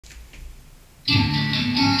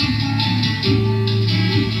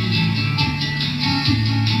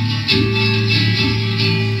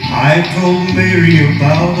I told Mary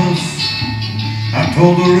about us. I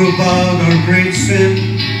told her about our great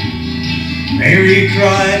sin. Mary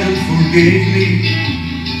cried and forgave me.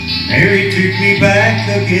 Mary took me back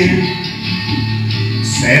again.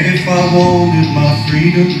 Said if I wanted my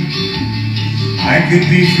freedom, I could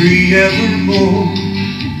be free evermore.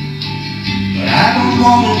 But I don't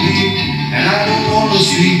want to be, and I don't want to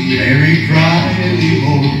see Mary cry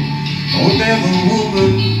anymore. Oh, devil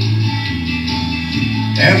woman,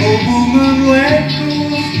 let go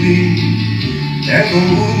of me. Devil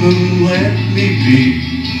woman, let me be.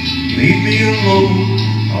 Leave me alone,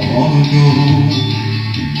 I want to go home.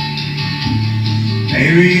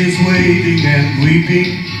 Mary is waiting and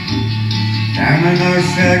weeping down in our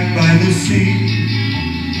shack by the sea.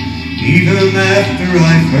 Even after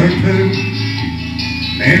I've hurt her,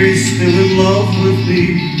 Mary's still in love with me.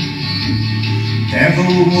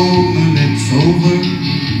 Devil woman, it's over.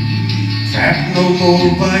 Trapped no more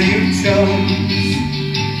by your charms.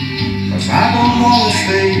 'Cause I don't want to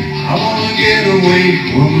stay, I want to get away.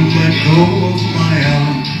 Woman, let go of my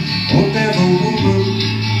arm. Oh, devil woman,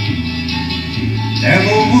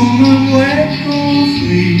 let go of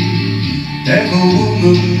me. Devil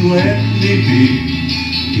woman, let me be.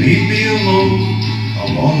 Leave me alone, I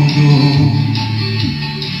want to go home.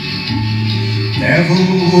 Devil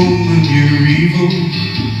woman, you're evil,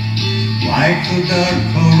 like the dark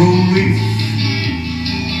coral reef,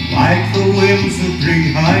 like the winds that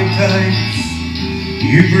bring high tides.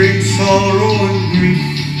 You bring sorrow and grief.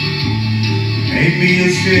 Made me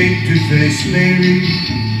ashamed to face Mary,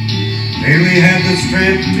 barely had the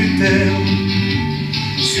strength to tell.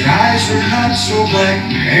 Skies are not so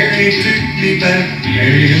black, Mary took me back.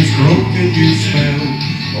 Mary has broken your spell.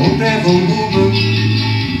 Oh, devil woman,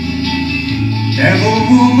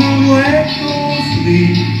 let go of me.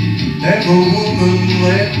 Devil woman,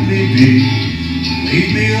 let me be.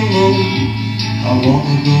 Leave me alone, I want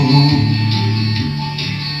to go home.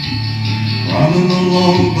 Running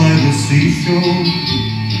along by the seashore,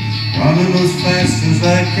 running as fast as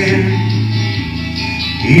I can.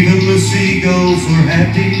 Even the seagulls are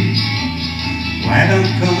happy, glad I'm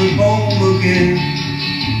coming home again.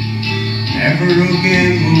 Never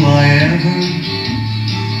again will I ever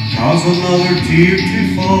cause another tear to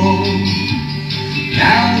fall.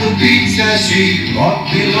 Down the beach I see what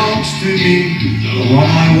belongs to me, the one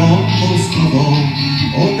I want most of all.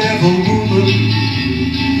 Oh, devil woman,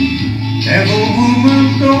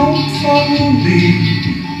 don't follow me.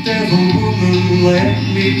 Devil woman, let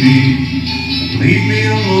me be. Leave me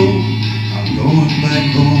alone, I'm going back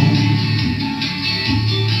home.